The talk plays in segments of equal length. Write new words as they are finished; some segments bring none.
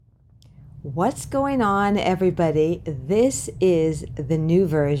What's going on, everybody? This is the new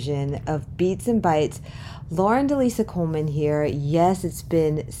version of Beats and Bites. Lauren Delisa Coleman here. Yes, it's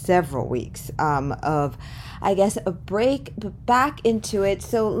been several weeks of, I guess, a break, but back into it.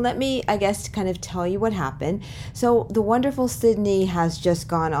 So let me, I guess, kind of tell you what happened. So the wonderful Sydney has just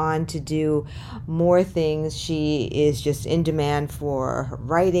gone on to do more things. She is just in demand for her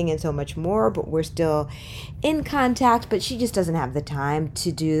writing and so much more, but we're still in contact, but she just doesn't have the time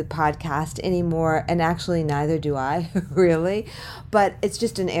to do the podcast anymore. And actually, neither do I, really. But it's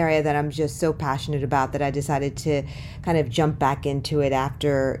just an area that I'm just so passionate about that I decided to kind of jump back into it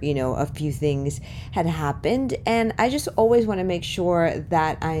after, a few things had happened. And I just always want to make sure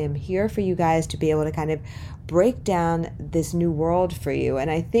that I am here for you guys to be able to kind of break down this new world for you.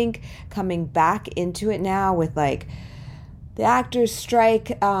 And I think coming back into it now with the actors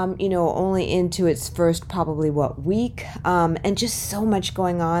strike, only into its first probably week, and just so much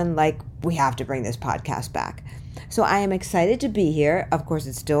going on, we have to bring this podcast back. So I am excited to be here. Of course,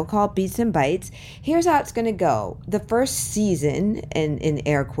 it's still called Beats and Bites. Here's how it's going to go. The first season, in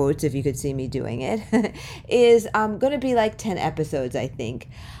air quotes, if you could see me doing it, is going to be 10 episodes, I think.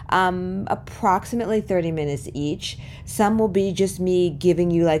 Approximately 30 minutes each. Some will be just me giving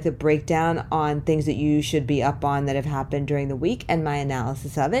you the breakdown on things that you should be up on that have happened during the week and my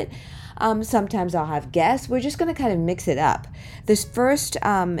analysis of it. Sometimes I'll have guests. We're just going to kind of mix it up. This first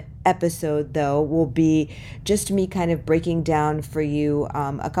episode, though, will be just me kind of breaking down for you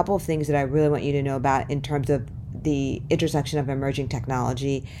a couple of things that I really want you to know about in terms of the intersection of emerging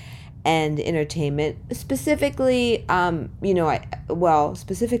technology and entertainment, specifically,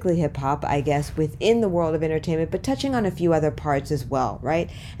 specifically hip hop, I guess, within the world of entertainment, but touching on a few other parts as well, right?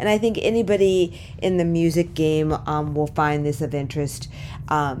 And I think anybody in the music game will find this of interest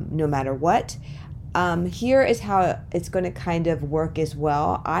no matter what. Here is how it's going to kind of work as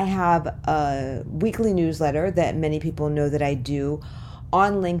well. I have a weekly newsletter that many people know that I do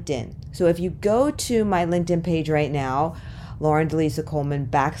on LinkedIn. So if you go to my LinkedIn page right now, Lauren Delisa Coleman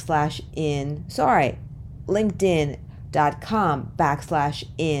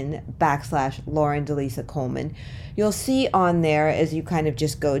LinkedIn.com/in/Lauren Delisa Coleman. You'll see on there as you kind of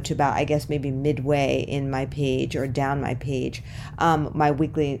just go to about, I guess, maybe midway in my page or down my page, my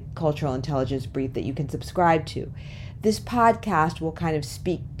weekly cultural intelligence brief that you can subscribe to. This podcast will kind of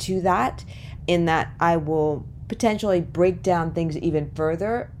speak to that in that I will potentially break down things even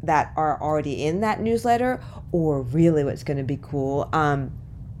further that are already in that newsletter, or really what's going to be cool and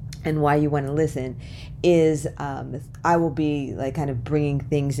why you want to listen is I will be kind of bringing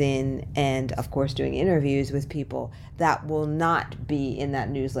things in and of course doing interviews with people that will not be in that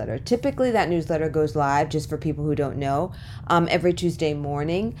newsletter. Typically that newsletter goes live, just for people who don't know, every Tuesday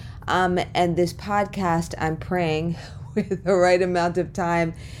morning, and this podcast, I'm praying with the right amount of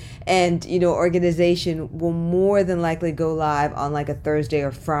time and organization, will more than likely go live on a Thursday or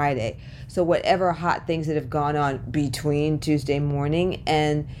Friday. So whatever hot things that have gone on between Tuesday morning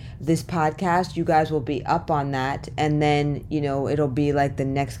and this podcast, you guys will be up on that, and then it'll be the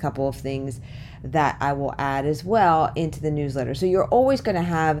next couple of things that I will add as well into the newsletter. So you're always going to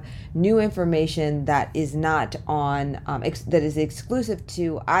have new information that is not on, that is exclusive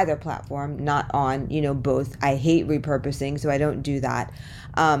to either platform, not on, both. I hate repurposing, so I don't do that.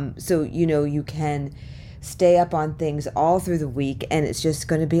 So, you can stay up on things all through the week, and it's just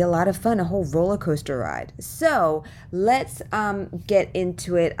going to be a lot of fun, a whole roller coaster ride. So let's get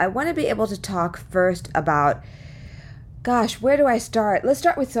into it. I want to be able to talk first about, gosh, where do I start? Let's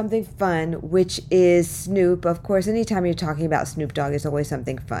start with something fun, which is Snoop. Of course, anytime you're talking about Snoop Dogg, it's always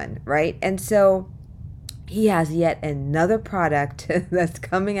something fun, right? And so he has yet another product that's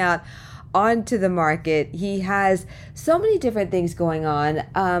coming out onto the market. He has so many different things going on.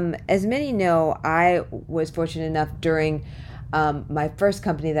 As many know, I was fortunate enough during my first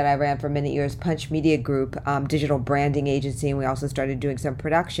company that I ran for many years, Punch Media Group, digital branding agency, and we also started doing some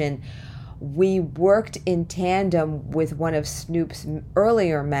production. We worked in tandem with one of Snoop's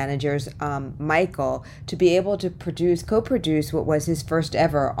earlier managers, Michael, to be able to co-produce what was his first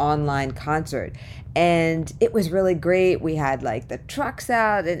ever online concert. And it was really great. We had the trucks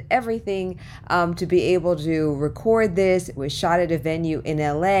out and everything to be able to record this. It was shot at a venue in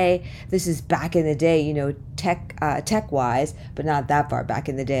LA. This is back in the day, tech wise, but not that far back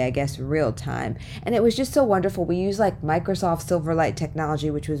in the day, I guess, real time. And it was just so wonderful. We used Microsoft Silverlight technology,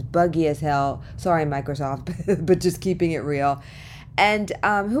 which was buggy as hell. Sorry, Microsoft, but just keeping it real. And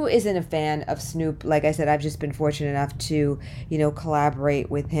who isn't a fan of Snoop? Like I said, I've just been fortunate enough to,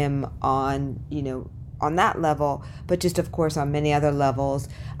 collaborate with him on, on that level, but just, of course, on many other levels,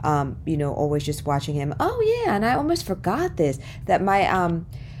 always just watching him. Oh, yeah, and I almost forgot this, that my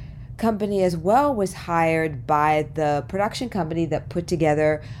company as well was hired by the production company that put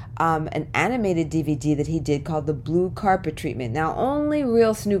together an animated DVD that he did called The Blue Carpet Treatment. Now, only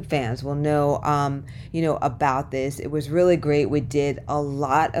real Snoop fans will know, about this. It was really great. We did a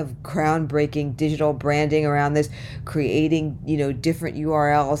lot of groundbreaking digital branding around this, creating, different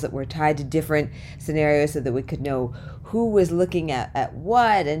URLs that were tied to different scenarios so that we could know who was looking at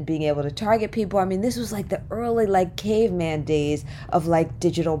what and being able to target people. I mean, this was like the early caveman days of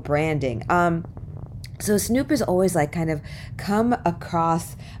digital branding. So Snoop has always kind of come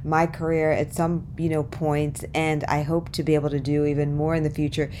across my career at some, points, and I hope to be able to do even more in the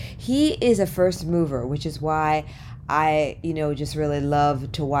future. He is a first mover, which is why I, just really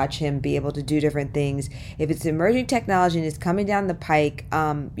love to watch him be able to do different things. If it's emerging technology and it's coming down the pike,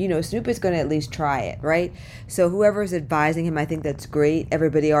 Snoop is going to at least try it, right? So whoever's advising him, I think that's great.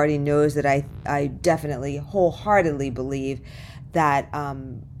 Everybody already knows that I definitely wholeheartedly believe that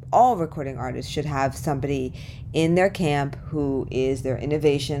all recording artists should have somebody in their camp who is their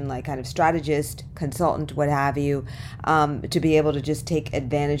innovation, kind of strategist, consultant, what have you, to be able to just take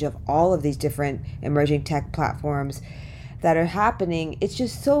advantage of all of these different emerging tech platforms that are happening. It's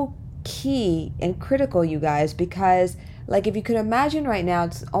just so key and critical, you guys, because if you could imagine right now,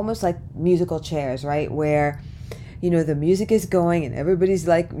 it's almost like musical chairs, right? Where, the music is going and everybody's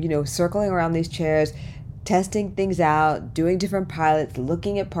circling around these chairs, testing things out, doing different pilots,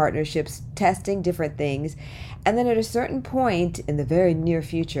 looking at partnerships, testing different things. And then at a certain point in the very near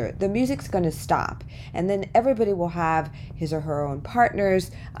future, the music's going to stop. And then everybody will have his or her own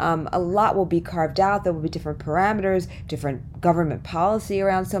partners. A lot will be carved out. There will be different parameters, different government policy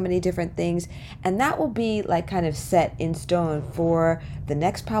around so many different things. And that will be kind of set in stone for the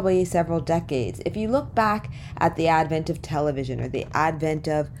next probably several decades. If you look back at the advent of television or the advent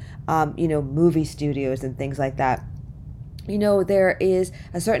of, movie studios and things like that, there is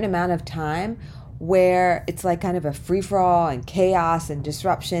a certain amount of time where it's kind of a free-for-all and chaos and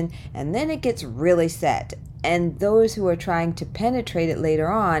disruption, and then it gets really set. And those who are trying to penetrate it later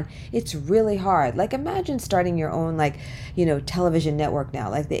on, it's really hard. Imagine starting your own, television network now,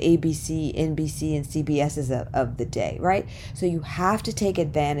 like the ABC, NBC, and CBS's of the day, right? So you have to take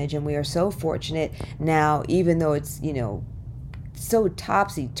advantage, and we are so fortunate now, even though it's, so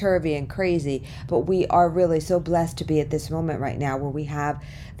topsy-turvy and crazy, but we are really so blessed to be at this moment right now where we have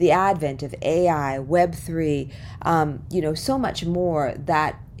the advent of AI, Web3, so much more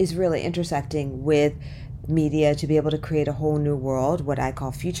that is really intersecting with media to be able to create a whole new world, what I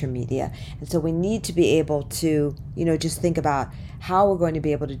call future media. And so we need to be able to, just think about how we're going to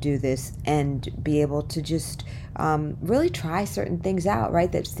be able to do this and be able to just really try certain things out,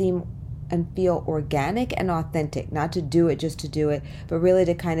 right, that seem and feel organic and authentic, not to do it just to do it, but really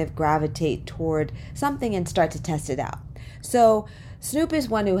to kind of gravitate toward something and start to test it out. So Snoop is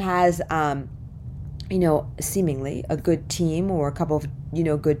one who has, seemingly a good team or a couple of,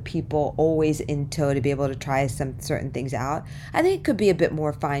 good people always in tow to be able to try some certain things out. I think it could be a bit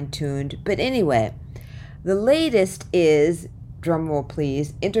more fine-tuned, but anyway, the latest is, drumroll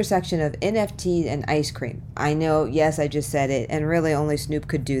please, intersection of NFT and ice cream. I know, yes, I just said it, and really only Snoop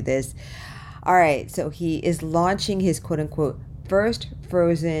could do this. All right, so he is launching his quote-unquote first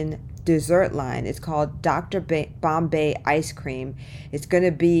frozen dessert line. It's called Dr. Bombay Ice Cream. It's going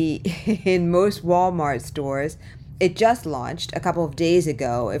to be in most Walmart stores. It just launched a couple of days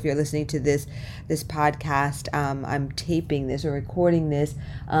ago. If you're listening to this podcast, I'm taping this or recording this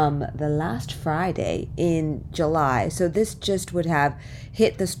the last Friday in July. So this just would have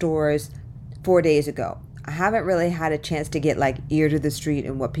hit the stores 4 days ago. I haven't really had a chance to get ear to the street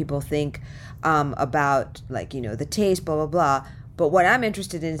and what people think about the taste, blah, blah, blah. But what I'm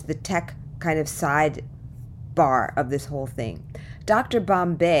interested in is the tech kind of side bar of this whole thing. Dr.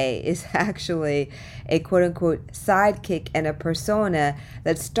 Bombay is actually a quote-unquote sidekick and a persona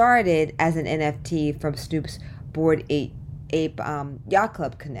that started as an NFT from Snoop's Bored Ape Yacht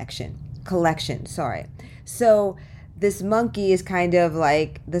Club collection. So this monkey is kind of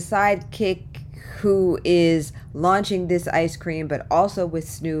like the sidekick who is launching this ice cream, but also with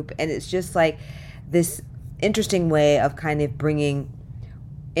Snoop. And it's just this interesting way of kind of bringing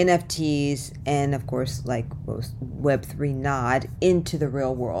NFTs and, of course, Web3 nod into the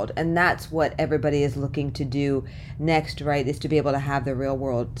real world. And that's what everybody is looking to do next, right, is to be able to have the real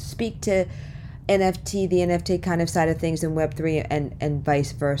world speak to the NFT kind of side of things in Web3 and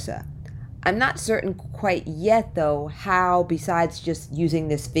vice versa. I'm not certain quite yet, though, how, besides just using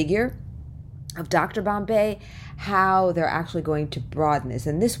this figure of Dr. Bombay, how they're actually going to broaden this.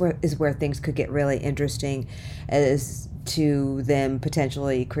 And this is where things could get really interesting, as to them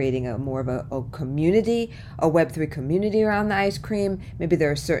potentially creating a more of a community, a Web3 community around the ice cream. Maybe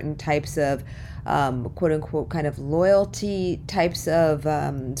there are certain types of quote unquote kind of loyalty types of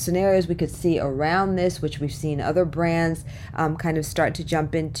scenarios we could see around this, which we've seen other brands kind of start to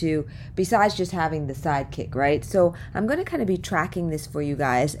jump into, besides just having the sidekick, right? So I'm going to kind of be tracking this for you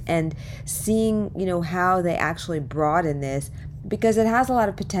guys and seeing, how they actually broaden this, because it has a lot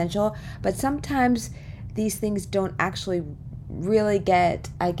of potential, but sometimes these things don't actually really get,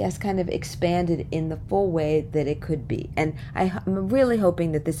 I guess, kind of expanded in the full way that it could be. And I'm really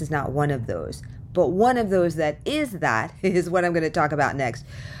hoping that this is not one of those. But one of those that is what I'm going to talk about next,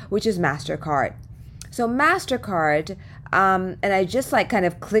 which is Mastercard. So Mastercard, and I just kind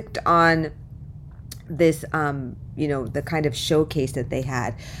of clicked on this, the kind of showcase that they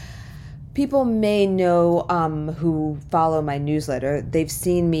had. People may know who follow my newsletter. They've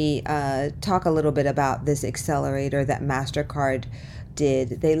seen me talk a little bit about this accelerator that Mastercard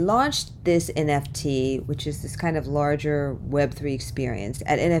did. They launched this NFT, which is this kind of larger Web3 experience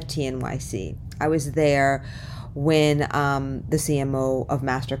at NFT NYC. I was there when the CMO of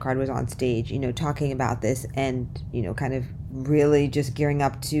Mastercard was on stage, talking about this and, kind of really just gearing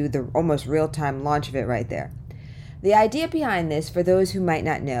up to the almost real-time launch of it right there. The idea behind this, for those who might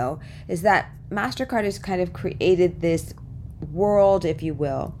not know, is that Mastercard has kind of created this world, if you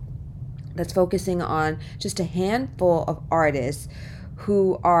will, that's focusing on just a handful of artists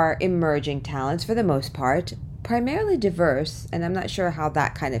who are emerging talents for the most part, primarily diverse, and I'm not sure how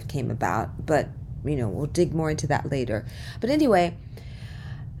that kind of came about, but, we'll dig more into that later. But anyway,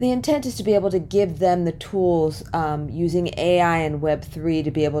 the intent is to be able to give them the tools using AI and Web3 to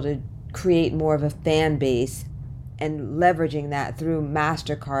be able to create more of a fan base, and leveraging that through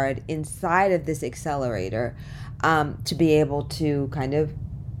Mastercard inside of this accelerator to be able to kind of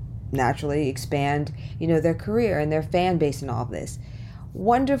naturally expand, their career and their fan base and all of this.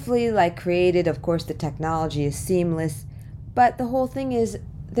 Wonderfully created, of course, the technology is seamless, but the whole thing is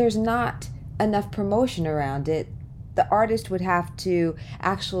there's not enough promotion around it. The artist would have to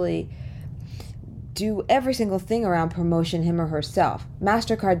actually do every single thing around promotion, him or herself.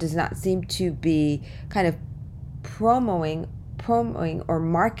 Mastercard does not seem to be kind of promoting or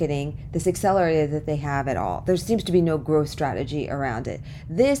marketing this accelerator that they have at all. There seems to be no growth strategy around it.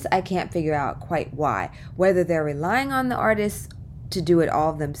 This I can't figure out quite why, whether they're relying on the artists to do it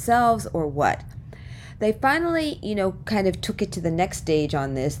all themselves or what. They finally, kind of took it to the next stage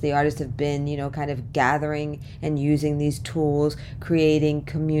on this. The artists have been, kind of gathering and using these tools, creating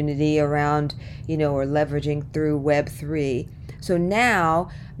community around, or leveraging through Web3. So now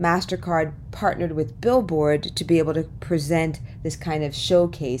Mastercard partnered with Billboard to be able to present this kind of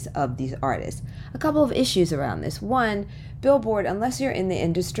showcase of these artists. A couple of issues around this. One, Billboard, unless you're in the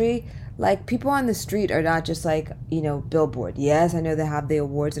industry, people on the street are not just Billboard. Yes, I know they have the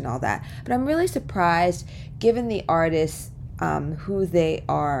awards and all that, but I'm really surprised given the artists who they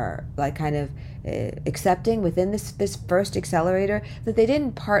are accepting within this first accelerator, that they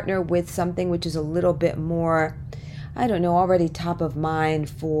didn't partner with something which is a little bit more, I don't know, already top of mind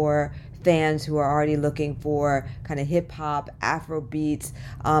for fans who are already looking for kind of hip hop, Afro beats,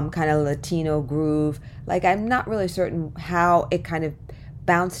 kind of Latino groove. I'm not really certain how it kind of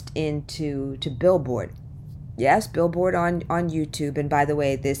bounced into Billboard. Yes, Billboard on YouTube. And by the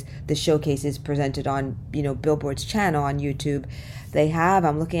way, this showcase is presented on, Billboard's channel on YouTube. They have,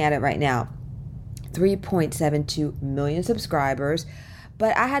 I'm looking at it right now, 3.72 million subscribers.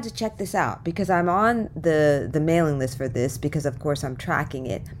 But I had to check this out because I'm on the mailing list for this because, of course, I'm tracking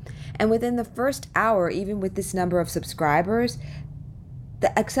it. And within the first hour, even with this number of subscribers,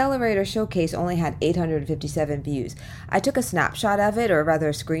 the accelerator showcase only had 857 views. I took a snapshot of it, or rather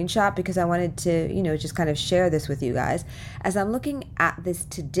a screenshot, because I wanted to, just kind of share this with you guys. As I'm looking at this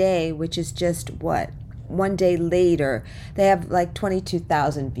today, which is just, one day later, they have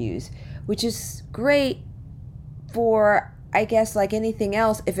 22,000 views, which is great for, I guess, anything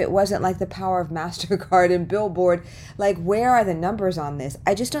else, if it wasn't the power of Mastercard and Billboard, where are the numbers on this?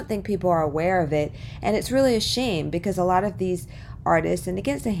 I just don't think people are aware of it. And it's really a shame because a lot of these artists, and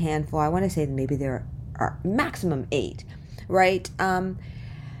against a handful, I want to say maybe there are maximum 8, right?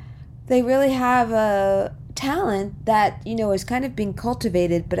 They really have a talent that, is kind of being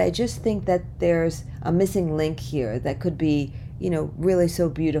cultivated, but I just think that there's a missing link here that could be, really so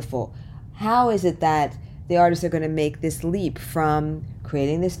beautiful. How is it that the artists are going to make this leap from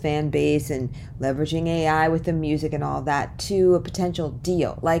creating this fan base and leveraging AI with the music and all that to a potential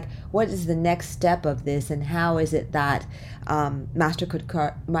deal? What is the next step of this, and how is it that Mastercard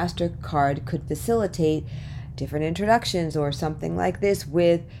could facilitate different introductions or something like this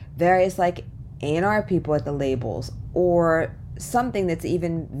with various A&R people at the labels, or something that's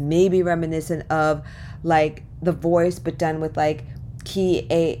even maybe reminiscent of like The Voice, but done with like key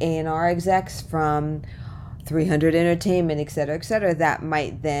A&R execs from 300 Entertainment, et cetera, that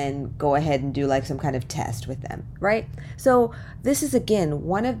might then go ahead and do like some kind of test with them, right? So this is, again,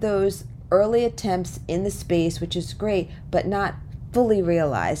 one of those early attempts in the space, which is great, but not fully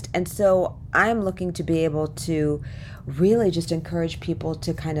realized. And so I'm looking to be able to really just encourage people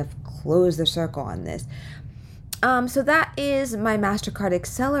to kind of close the circle on this. So that is my Mastercard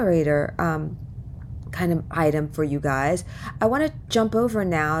Accelerator kind of item for you guys. I want to jump over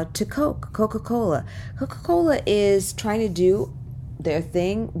now to Coca-Cola. Coca-Cola is trying to do their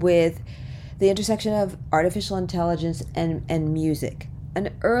thing with the intersection of artificial intelligence and music.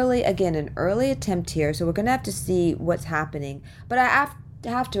 An early attempt here, so we're going to have to see what's happening. But I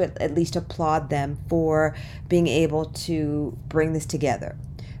have to at least applaud them for being able to bring this together.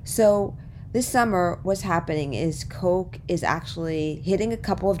 So this summer, what's happening is Coke is actually hitting a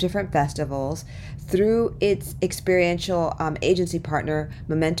couple of different festivals through its experiential agency partner,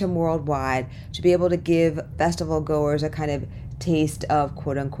 Momentum Worldwide, to be able to give festival goers a kind of taste of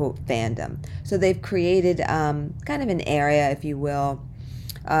quote-unquote fandom. So they've created kind of an area, if you will,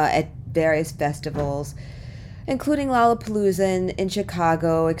 at various festivals, including Lollapalooza in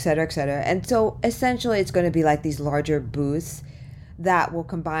Chicago, et cetera, et cetera. And so essentially it's going to be like these larger booths that will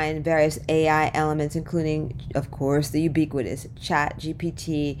combine various AI elements, including, of course, the ubiquitous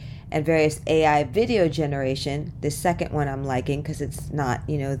ChatGPT and various AI video generation. The second one I'm liking because it's not,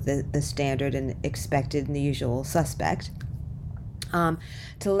 the standard and expected and the usual suspect.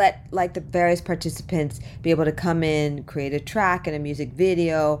 To let like the various participants be able to come in, create a track and a music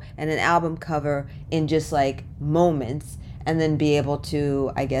video and an album cover in just like moments, and then be able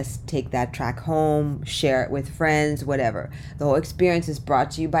to, I guess, take that track home, share it with friends, whatever. The whole experience is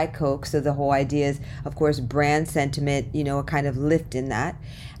brought to you by Coke, so the whole idea is, of course, brand sentiment, a kind of lift in that,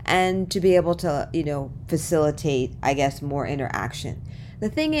 and to be able to, facilitate, I guess, more interaction. The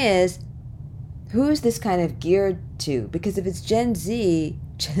thing is, who's this kind of geared to? Because if it's Gen Z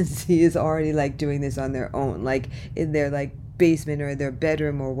is already like doing this on their own, like in their like basement or their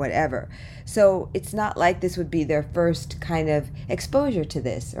bedroom or whatever. So it's not like this would be their first kind of exposure to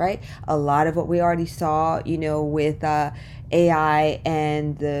this, right? A lot of what we already saw, with AI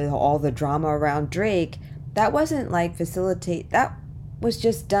and all the drama around Drake, that wasn't like that was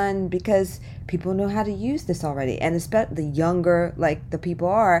just done because people know how to use this already. And especially the younger like the people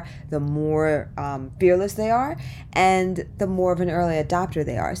are, the more fearless they are and the more of an early adopter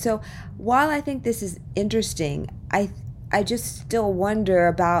they are. So while I think this is interesting, I just still wonder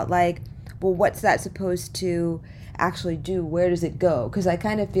about like, well, what's that supposed to actually do? Where does it go? Because I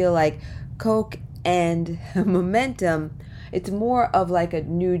kind of feel like Coke and Momentum, it's more of like a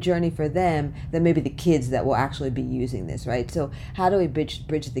new journey for them than maybe the kids that will actually be using this, right? So how do we bridge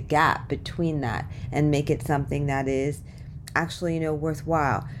the gap between that and make it something that is actually,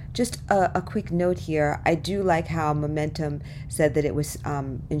 worthwhile? Just a quick note here. I do like how Momentum said that it was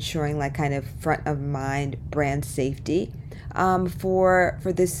ensuring like kind of front of mind brand safety for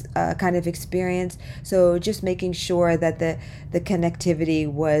this kind of experience. So just making sure that the connectivity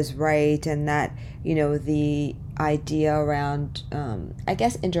was right and that, the idea around, I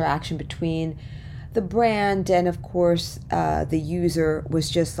guess, interaction between the brand and, of course, the user was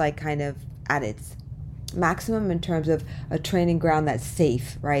just like kind of at its maximum in terms of a training ground that's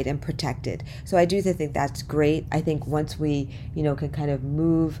safe, right, and protected. So I do think that's great. I think once we, can kind of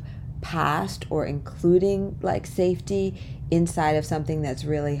move past or including like safety inside of something that's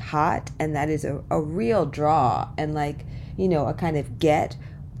really hot and that is a real draw and like, a kind of get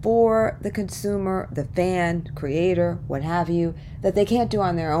for the consumer, the fan, creator, what have you, that they can't do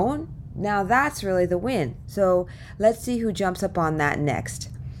on their own, now that's really the win. So let's see who jumps up on that next.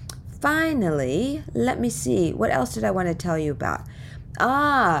 Finally, let me see. What else did I want to tell you about?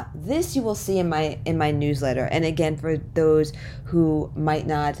 This you will see in my newsletter. And again, for those who might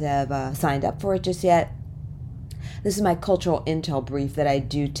not have signed up for it just yet, this is my cultural intel brief that I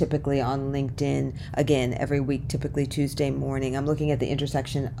do typically on LinkedIn, again, every week, typically Tuesday morning. I'm looking at the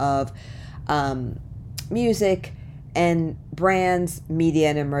intersection of music and brands, media,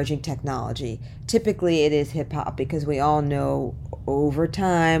 and emerging technology. Typically, it is hip-hop because we all know over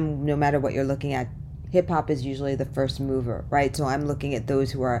time, no matter what you're looking at, hip-hop is usually the first mover, right? So I'm looking at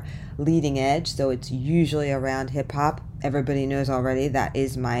those who are leading edge, so it's usually around hip-hop. Everybody knows already that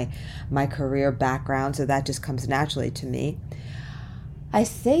is my career background, so that just comes naturally to me. I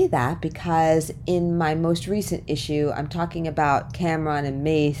say that because in my most recent issue, I'm talking about Cameron and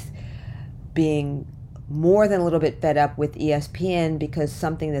Mace being more than a little bit fed up with ESPN because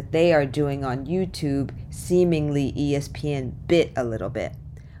something that they are doing on YouTube, seemingly ESPN bit a little bit.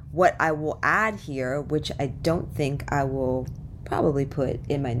 What I will add here, which I don't think I will probably put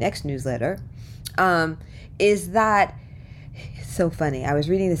in my next newsletter, is that, it's so funny. I was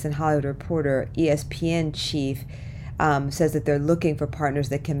reading this in Hollywood Reporter. ESPN chief says that they're looking for partners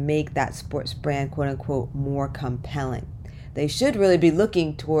that can make that sports brand, quote unquote, more compelling. They should really be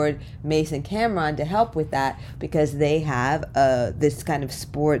looking toward Mason Cameron to help with that, because they have this kind of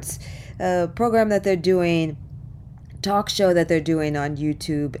sports program that they're doing, talk show that they're doing on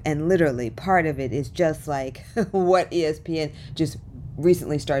YouTube, and literally part of it is just like what ESPN just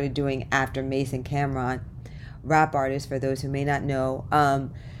recently started doing after Mason Cameron, rap artist, for those who may not know,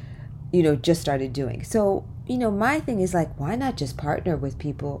 just started doing. So, my thing is like, why not just partner with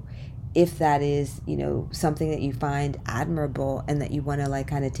people if that is, something that you find admirable and that you want to like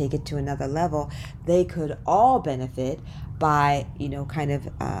kind of take it to another level? They could all benefit by,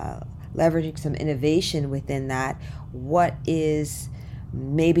 leveraging some innovation within that. What is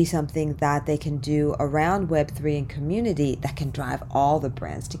maybe something that they can do around Web3 and community that can drive all the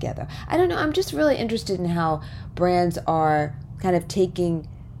brands together? I don't know. I'm just really interested in how brands are kind of taking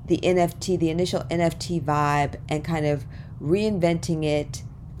the NFT, the initial NFT vibe, and kind of reinventing it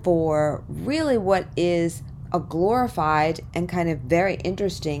for really what is a glorified and kind of very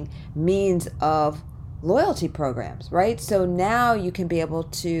interesting means of loyalty programs, right? So now you can be able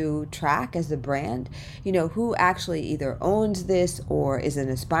to track as a brand, who actually either owns this or is an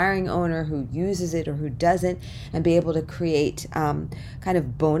aspiring owner, who uses it or who doesn't, and be able to create kind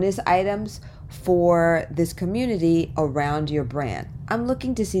of bonus items for this community around your brand. I'm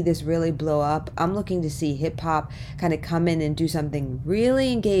looking to see this really blow up. I'm looking to see hip hop kind of come in and do something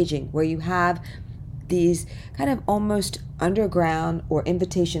really engaging, where you have these kind of almost underground or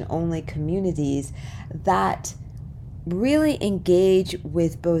invitation only communities that really engage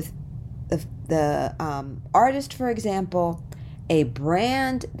with both the artist, for example, a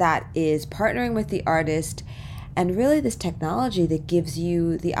brand that is partnering with the artist, and really this technology that gives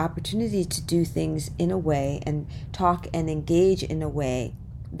you the opportunity to do things in a way and talk and engage in a way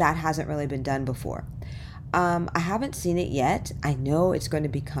that hasn't really been done before. I haven't seen it yet. I know it's going to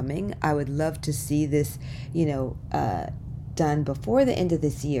be coming. I would love to see this, done before the end of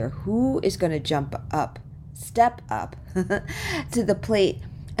this year. Who is going to step up to the plate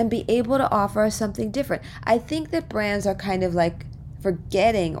and be able to offer us something different? I think that brands are kind of like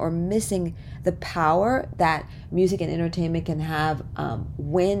forgetting or missing the power that music and entertainment can have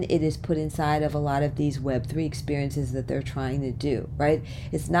when it is put inside of a lot of these Web3 experiences that they're trying to do, right?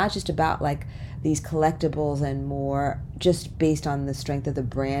 It's not just about like these collectibles and more just based on the strength of the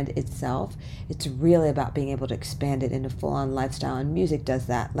brand itself. It's really about being able to expand it into full-on lifestyle, and music does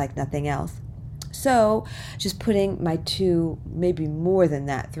that like nothing else. So just putting my 2, maybe more than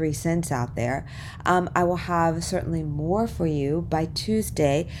that, 3 cents out there. I will have certainly more for you by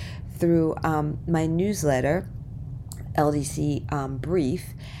Tuesday through my newsletter, LDC Brief.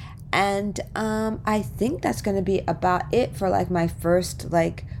 And I think that's going to be about it for like my first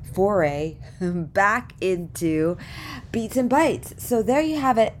foray back into Beats and Bytes. So there you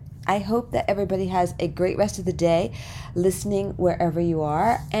have it. I hope that everybody has a great rest of the day listening wherever you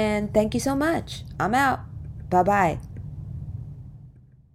are. And thank you so much. I'm out. Bye-bye.